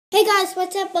Hey guys,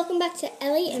 what's up? Welcome back to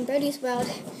Ellie and Brody's World.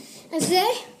 And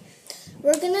today,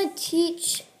 we're going to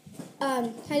teach how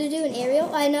to do an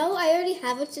aerial. I know I already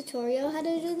have a tutorial how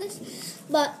to do this,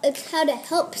 but it's how to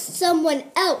help someone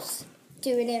else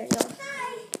do an aerial.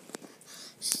 Hi!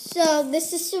 So,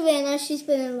 this is Savannah. She's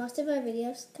been in lots of our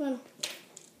videos. Come on.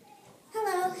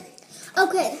 Hello.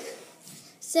 Okay,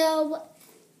 so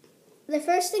the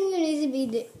first thing you need to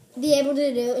be able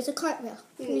to do is a cartwheel.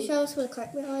 Can you show us what a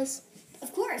cartwheel is?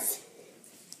 Of course.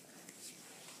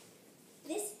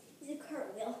 This is a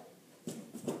cartwheel.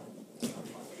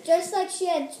 Just like she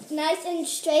had nice and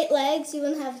straight legs, you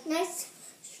want to have nice,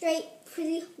 straight,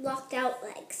 pretty, locked out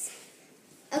legs.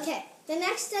 Okay, the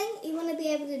next thing you want to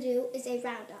be able to do is a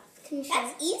round off. Can you show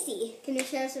That's easy. Can you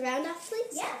show us a round off,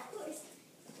 please? Yeah, of course.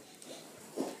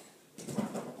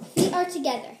 Feet are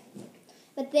together,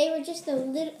 but they were just a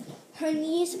little, her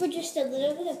knees were just a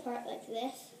little bit apart like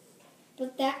this.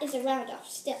 But that is a round off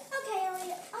still. Okay,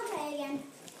 I'll try again.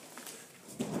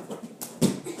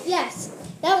 Yes,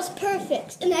 that was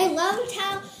perfect. And I loved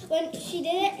how when she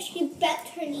did it, she bent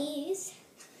her knees.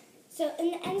 So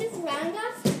in the end of the round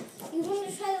off, you want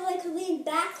to try to lean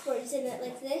backwards in it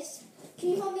like this. Can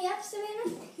you hold me up,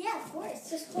 Savannah? Yeah, of course.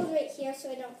 Just hold right here so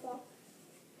I don't fall.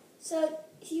 So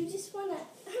you just want to,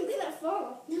 I'm going to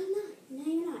fall. No, I'm not. No,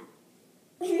 you're not.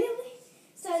 Really?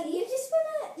 So you just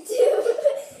want to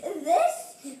do this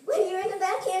when you're in the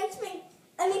back handspring.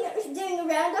 I mean, doing a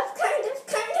round off, kind of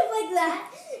like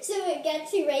that, so it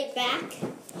gets you right back.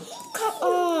 Come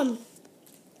on.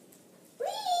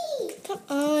 Whee!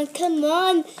 Come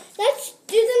on. Let's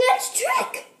do the next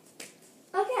trick.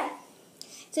 Okay.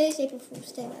 Today's April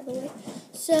Fool's Day, by the way.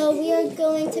 So we are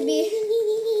going to be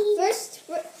first.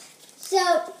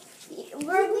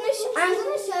 I'm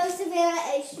going to show Savannah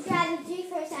a strategy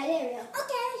for a side aerial.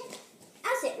 Okay.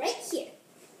 I'll sit right here.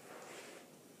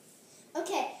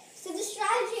 Okay, so the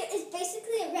strategy is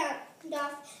basically a round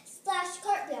off /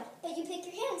 cartwheel, but you pick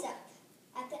your hands up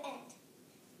at the end.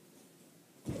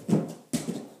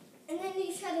 And then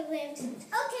you try to land.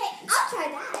 Okay, I'll try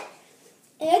that.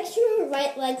 And make sure your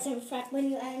right leg's in front when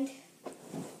you end.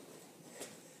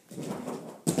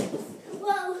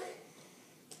 Whoa.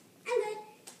 I'm good.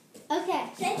 Okay.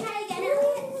 Should I try again,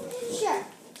 Elliot? Sure.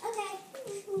 Okay.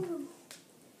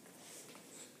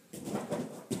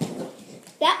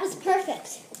 That was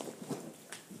perfect.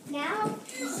 Now,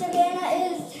 Savannah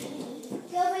is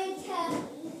going to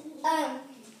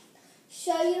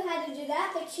show you how to do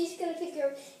that, but she's going to pick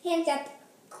your hands up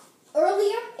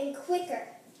earlier and quicker.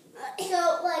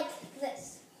 So, like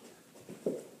this.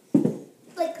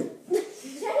 Like, try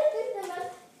to pick them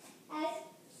up as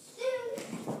soon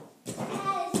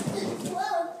as,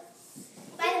 Whoa.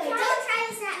 By the way, don't try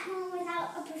this at home without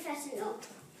a professional.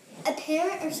 a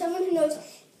parent or someone who knows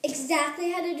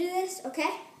exactly how to do this, okay?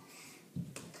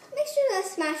 Make sure to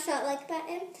smash that like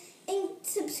button and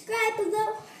subscribe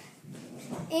below.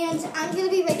 And I'm going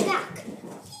to be right back.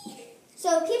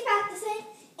 So keep practicing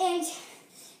and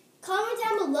comment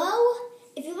down below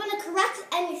if you want to correct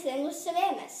anything with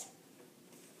Savannah's.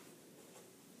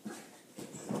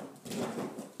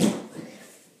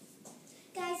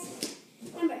 Guys,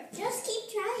 remember, just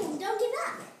keep trying. Don't give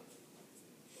up.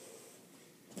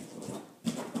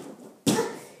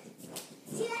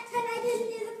 See, that time I didn't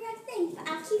do the correct thing, but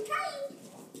I'll keep trying.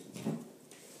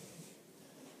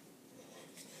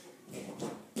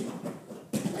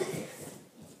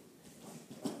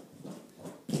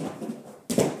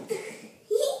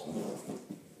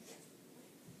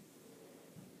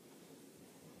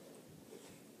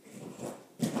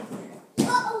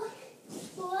 Uh-oh.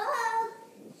 Whoa.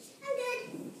 I'm good.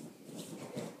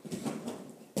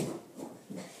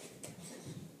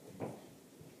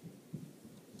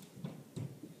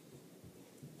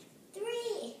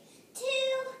 Three,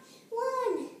 two,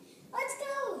 one. Let's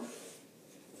go.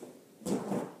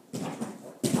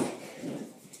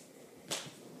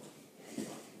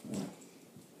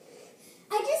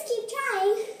 I just keep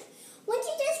trying. Once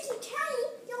you just keep trying,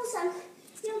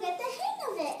 you'll get the hang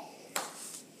of it.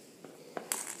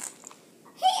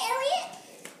 Hey, Elliot.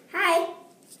 Hi.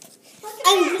 Welcome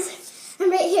I'm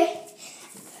back. right here.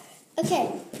 Okay.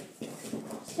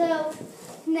 So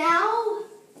now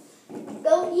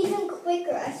go even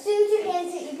quicker. As soon as your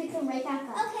hands hit, you pick them right back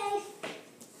up. Okay.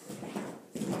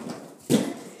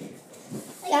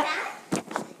 Like Yeah. that?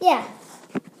 Yeah.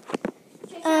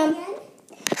 Should I try again?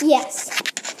 Yes.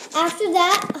 After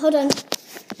that, hold on.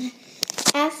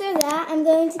 After that, I'm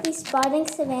going to be spotting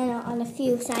Savannah on a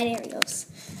few side aerials.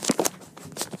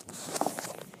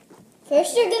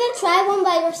 First, you're going to try one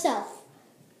by yourself.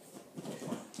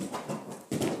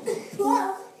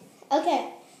 Whoa.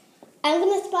 Okay. I'm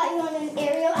going to spot you on an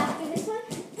aerial after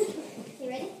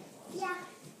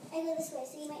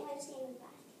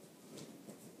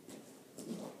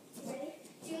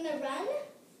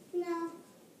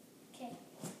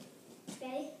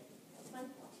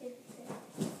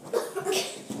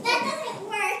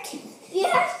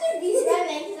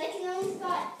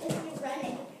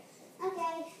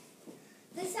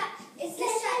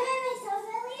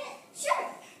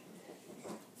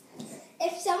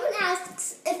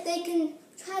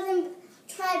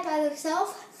by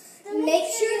themselves, make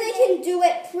sure they can do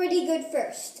it pretty good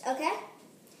first, okay?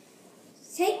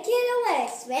 Take it away,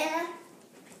 Savannah.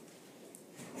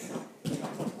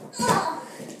 Oh,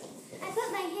 I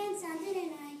put my hands on,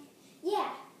 didn't I? Yeah.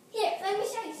 Here, let me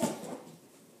show you something.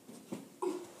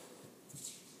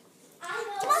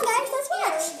 Come on, guys, let's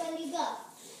watch. When you go.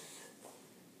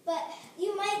 But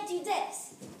you might do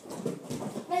this.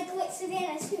 Like what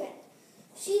Savannah's doing.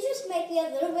 She just might be a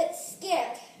little bit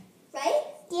scared, right?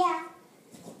 Yeah.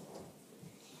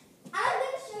 I'm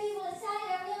going to show you what a side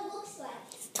ariel looks like.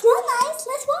 Come on, guys,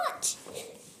 let's watch.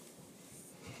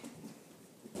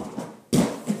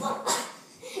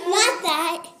 Not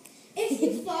that. If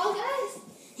you fall, guys,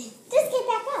 Just get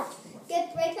back up.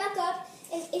 get right back up.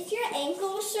 And if your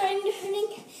ankle is starting to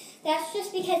hurting, that's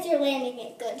just because you're landing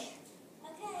it good.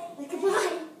 Okay. Like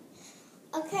mine.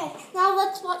 Okay, now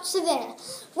let's watch Savannah.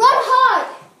 Run hard!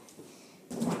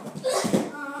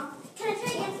 Can I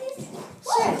try again, please?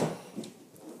 Sure.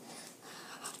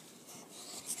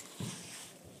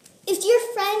 If your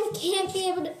friend can't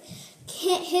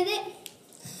hit it,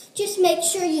 just make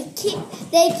sure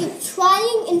they keep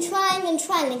trying and trying and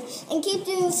trying and keep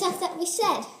doing the stuff that we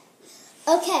said.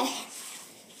 Okay.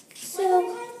 One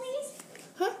more time, please.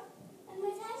 Huh? One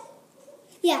more time.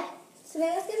 Yeah.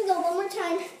 Savannah's gonna go one more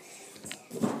time.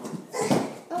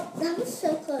 Oh, that was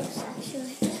so close,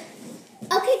 actually.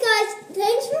 Okay, guys,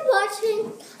 thanks for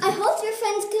watching. I hope your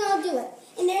friends can all do it.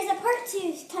 And there's a part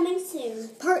 2 coming soon.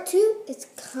 Part 2 is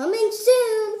coming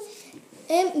soon.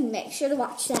 And make sure to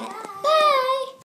watch that. Bye.